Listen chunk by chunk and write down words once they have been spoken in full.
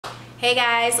Hey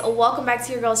guys, welcome back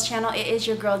to your girl's channel. It is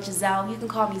your girl Giselle. You can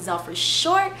call me Zell for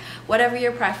short, whatever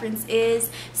your preference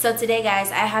is. So today guys,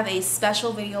 I have a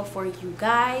special video for you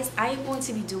guys. I am going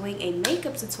to be doing a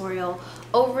makeup tutorial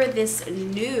over this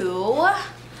new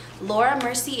Laura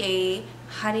Mercier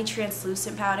Honey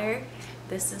Translucent Powder.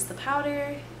 This is the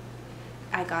powder.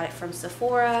 I got it from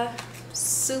Sephora.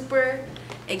 Super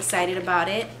excited about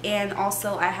it. And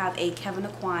also I have a Kevyn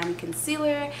Aucoin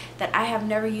concealer that I have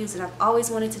never used, and I've always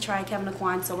wanted to try Kevyn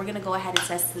Aucoin, so we're gonna go ahead and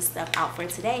test this stuff out for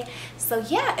today. So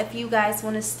yeah, if you guys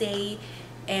want to stay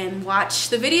and watch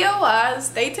the video,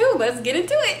 stay tuned. Let's get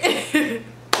into it.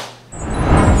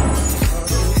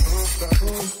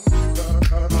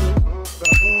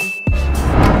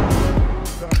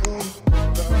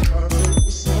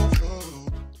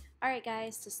 Alright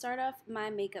guys, to start off my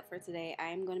makeup for today, I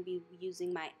am going to be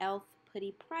using my e.l.f.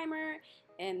 Putty Primer,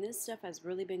 and this stuff has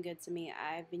really been good to me.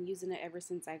 I've been using it ever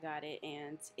since I got it,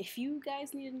 and if you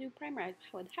guys need a new primer, I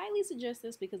would highly suggest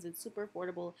this because it's super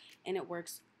affordable and it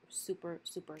works super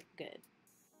good.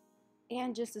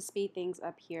 And just to speed things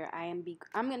up here, I'm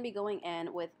going to be going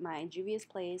in with my Juvia's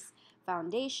Place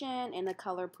foundation in the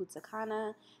color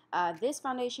Putacana. This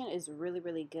foundation is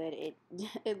really good.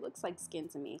 It looks like skin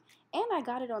to me. And I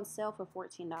got it on sale for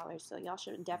 $14, so y'all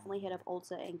should definitely hit up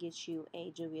Ulta and get you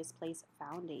a Juvia's Place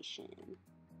foundation.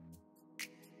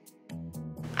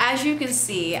 As you can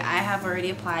see, I have already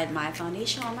applied my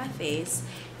foundation on my face,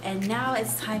 and now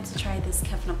it's time to try this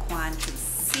Kevyn Aucoin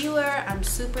concealer. I'm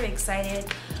super excited.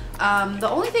 The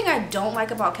only thing I don't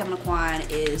like about Kevyn Aucoin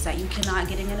is that you cannot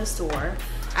get it in a store.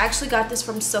 I actually got this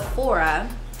from Sephora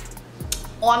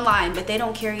online, but they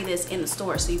don't carry this in the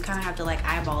store, so you kind of have to like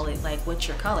eyeball it, like what's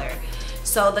your color.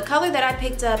 So the color that I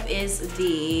picked up is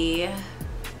the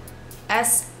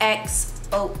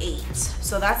SX08.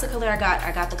 So that's the color I got.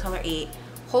 I got the color 8.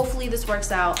 Hopefully this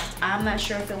works out. I'm not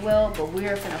sure if it will, but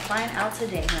we're gonna find out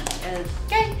today, honey.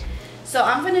 Okay, so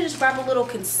I'm gonna just grab a little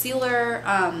concealer,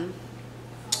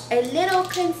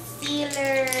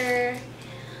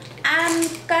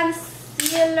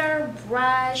 concealer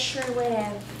brush or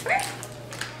whatever.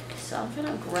 So I'm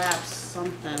gonna grab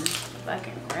something, if I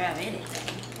can grab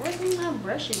anything. Where's my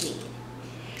brushes at?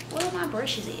 Where are my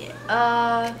brushes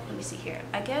at? Let me see here.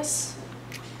 I guess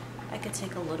I could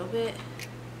take a little bit.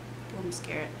 Oh, I'm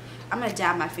scared. I'm gonna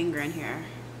dab my finger in here.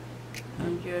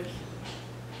 I'm just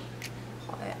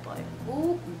like,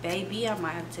 ooh, baby, I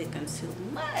might have taken too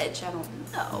much. I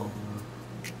don't know.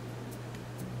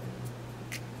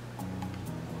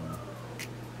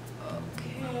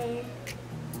 Okay.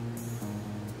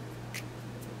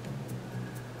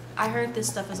 I heard this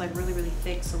stuff is like really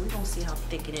thick, so we're gonna see how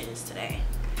thick it is today.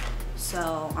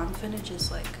 So I'm finna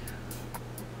just like,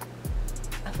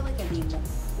 I feel like I need more.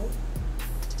 Oh.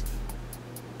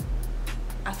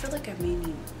 I feel like I may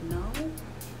need, no?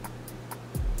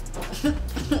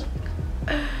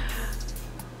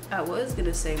 I was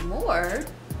gonna say more,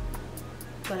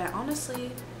 but I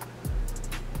honestly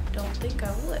don't think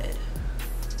I would.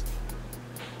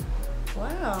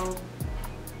 Wow.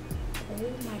 Oh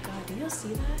my god, do y'all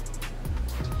see that?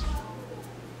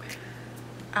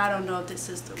 I don't know if this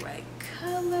is the right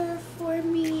color for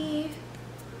me.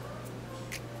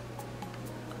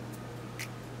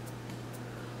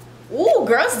 Ooh,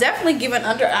 girl's definitely giving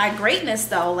under eye greatness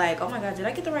though. Like, oh my god, did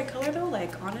I get the right color though?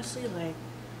 Like, honestly, like,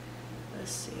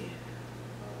 let's see.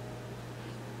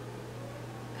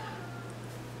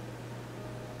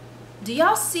 Do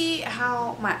y'all see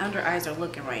how my under eyes are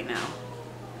looking right now?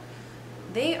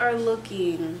 They are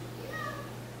looking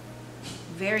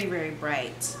very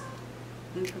bright.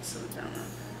 Let me put some down.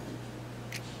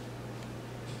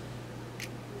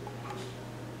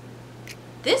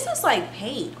 This is like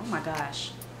paint. Oh my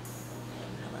gosh.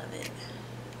 I love it.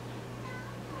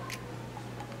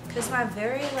 Because my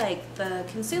very, like, the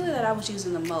concealer that I was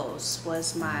using the most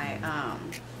was my,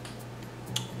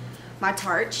 my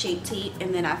Tarte Shape Tape.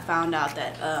 And then I found out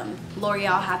that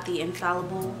L'Oreal had the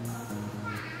infallible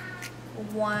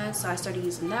one, so I started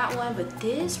using that one. But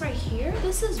this right here,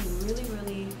 this is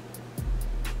really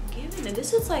giving it.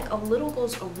 This is like a little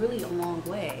goes a really long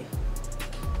way.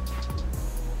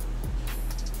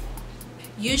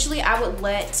 Usually I would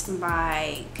let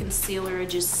my concealer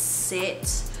just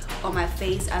sit on my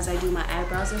face as I do my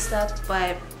eyebrows and stuff,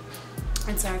 but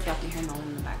I'm sorry if y'all can hear Nolan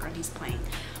in the background, he's playing.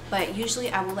 But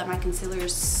usually I will let my concealer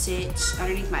sit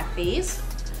underneath my face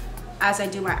as I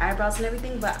do my eyebrows and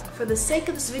everything, but for the sake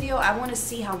of this video, I want to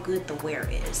see how good the wear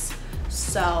is.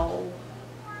 So,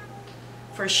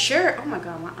 for sure, oh my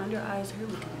god, my under eyes are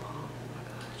looking long. Oh my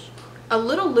gosh. A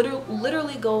little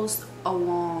literally goes a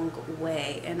long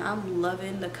way, and I'm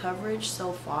loving the coverage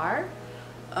so far.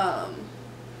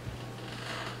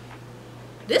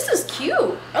 This is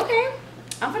cute. Okay,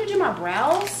 I'm gonna do my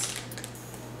brows,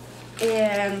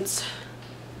 and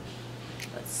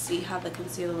let's see how the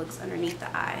concealer looks underneath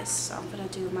the eyes. So I'm gonna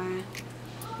do my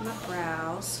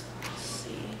brows. Let's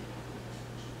see.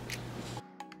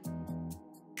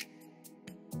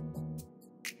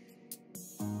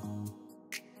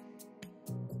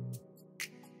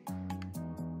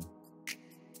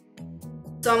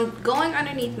 So I'm going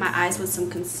underneath my eyes with some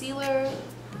concealer,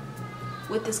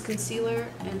 with this concealer,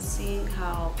 and seeing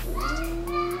how,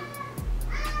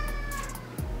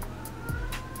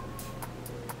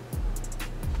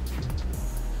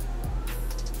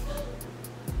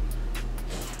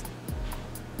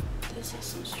 this is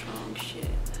some strong shit.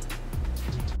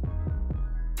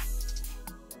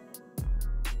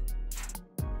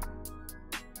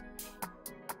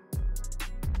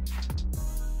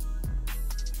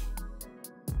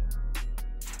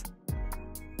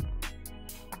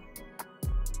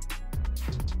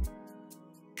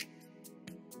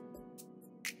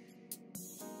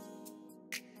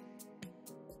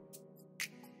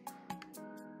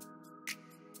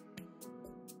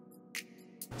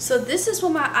 So this is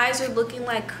what my eyes are looking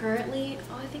like currently.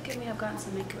 Oh, I think I may have gotten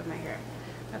some makeup in my hair.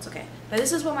 That's okay. But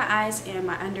this is what my eyes and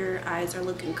my under eyes are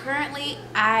looking currently.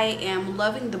 I am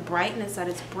loving the brightness that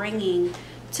it's bringing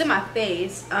to my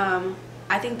face.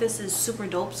 I think this is super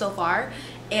dope so far.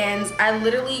 And I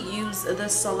literally use the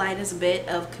slightest bit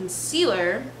of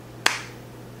concealer.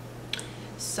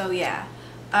 So yeah.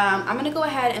 I'm going to go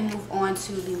ahead and move on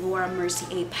to the Laura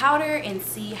Mercier powder and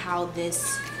see how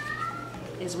this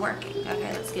is working.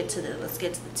 Okay, let's get to the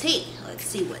tea. Let's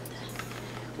see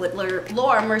what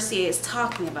Laura Mercier is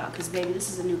talking about, because baby, this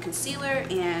is a new concealer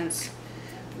and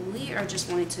we are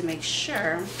just wanting to make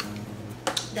sure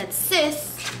that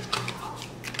sis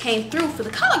came through for the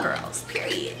color girls,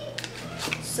 period.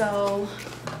 So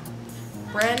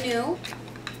brand new.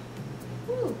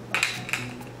 Ooh.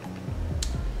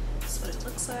 That's what it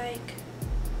looks like.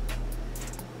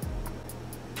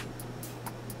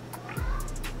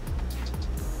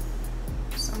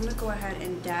 I'm gonna go ahead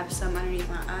and dab some underneath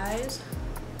my eyes.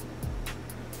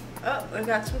 Oh, I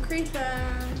got some crease. Okay.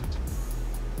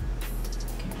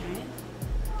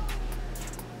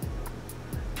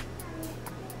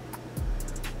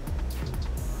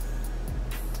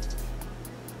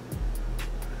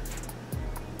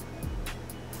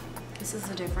 This is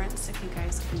the difference, if you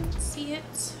guys can see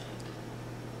it.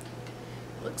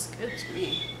 It looks good to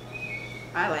me.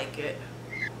 I like it.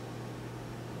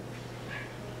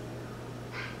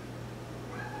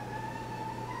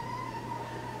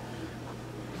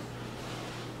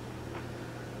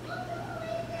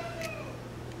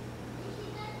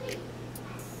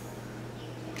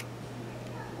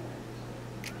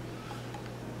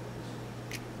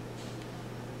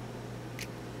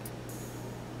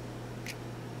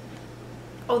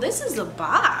 Oh, this is a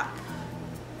bop.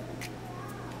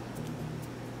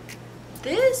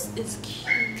 This is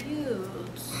cute.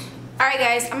 Alright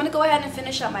guys, I'm gonna go ahead and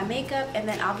finish up my makeup and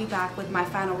then I'll be back with my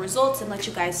final results and let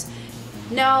you guys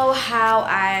know how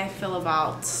I feel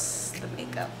about the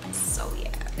makeup. So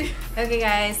yeah. Okay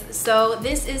guys, so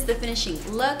this is the finishing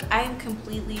look. I am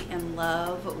completely in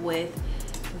love with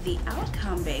the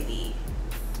outcome, baby.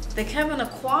 The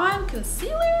Aucoin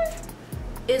concealer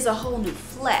is a whole new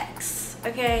flex.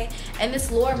 Okay, and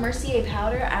this Laura Mercier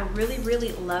powder, I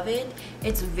really love it.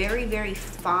 It's very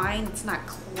fine. It's not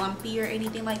clumpy or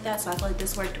anything like that, so I feel like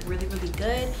this worked really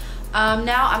good.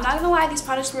 Now I'm not gonna lie, these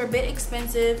products were a bit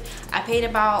expensive. I paid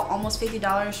about almost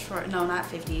 $50 for, no, not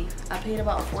 50, I paid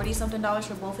about 40 something dollars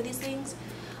for both of these things.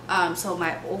 So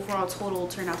my overall total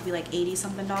turned out to be like 80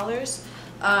 something dollars.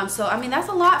 So I mean, that's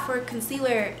a lot for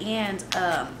concealer and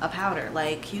a powder.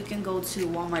 Like, you can go to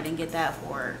Walmart and get that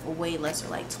for way less, or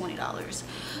like $20.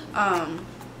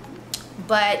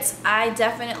 But I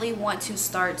definitely want to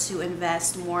start to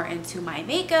invest more into my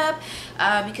makeup,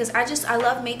 because I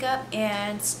love makeup,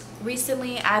 and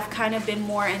recently I've kind of been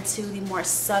more into the more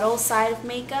subtle side of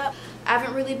makeup. I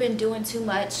haven't really been doing too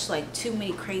much, like too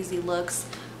many crazy looks.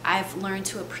 I've learned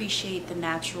to appreciate the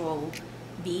natural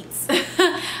beats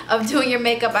of doing your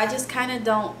makeup. I just kind of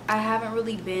don't, I haven't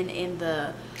really been in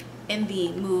the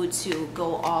mood to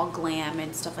go all glam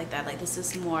and stuff like that. Like, this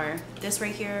is more, this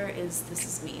right here is, this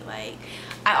is me. Like,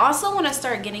 I also want to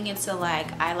start getting into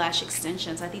like eyelash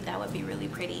extensions. I think that would be really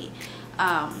pretty.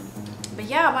 But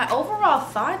yeah, my overall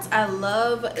thoughts, I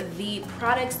love the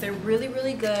products. They're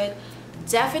really good.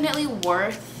 Definitely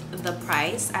worth the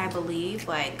price, I believe.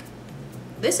 Like,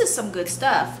 this is some good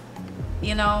stuff,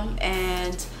 you know,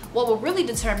 and what will really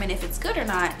determine if it's good or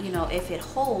not, you know, if it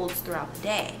holds throughout the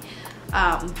day.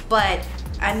 But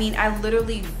I mean, I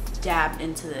literally dabbed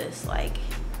into this like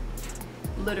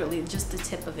literally just the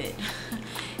tip of it.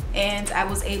 And I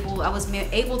was able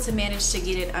to manage to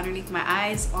get it underneath my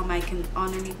eyes,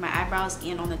 underneath my eyebrows,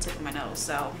 and on the tip of my nose.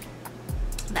 So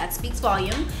that speaks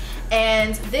volume.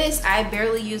 And this, I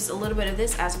barely used a little bit of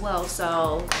this as well.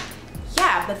 So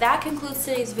yeah, but that concludes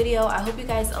today's video. I hope you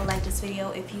guys liked this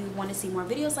video. If you want to see more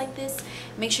videos like this,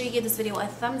 make sure you give this video a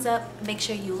thumbs up. Make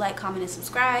sure you like, comment, and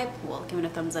subscribe. Well, giving a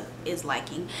thumbs up is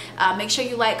liking. Make sure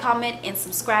you like, comment, and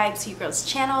subscribe to your girl's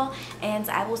channel, and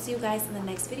I will see you guys in the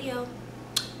next video.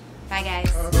 Bye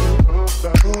guys.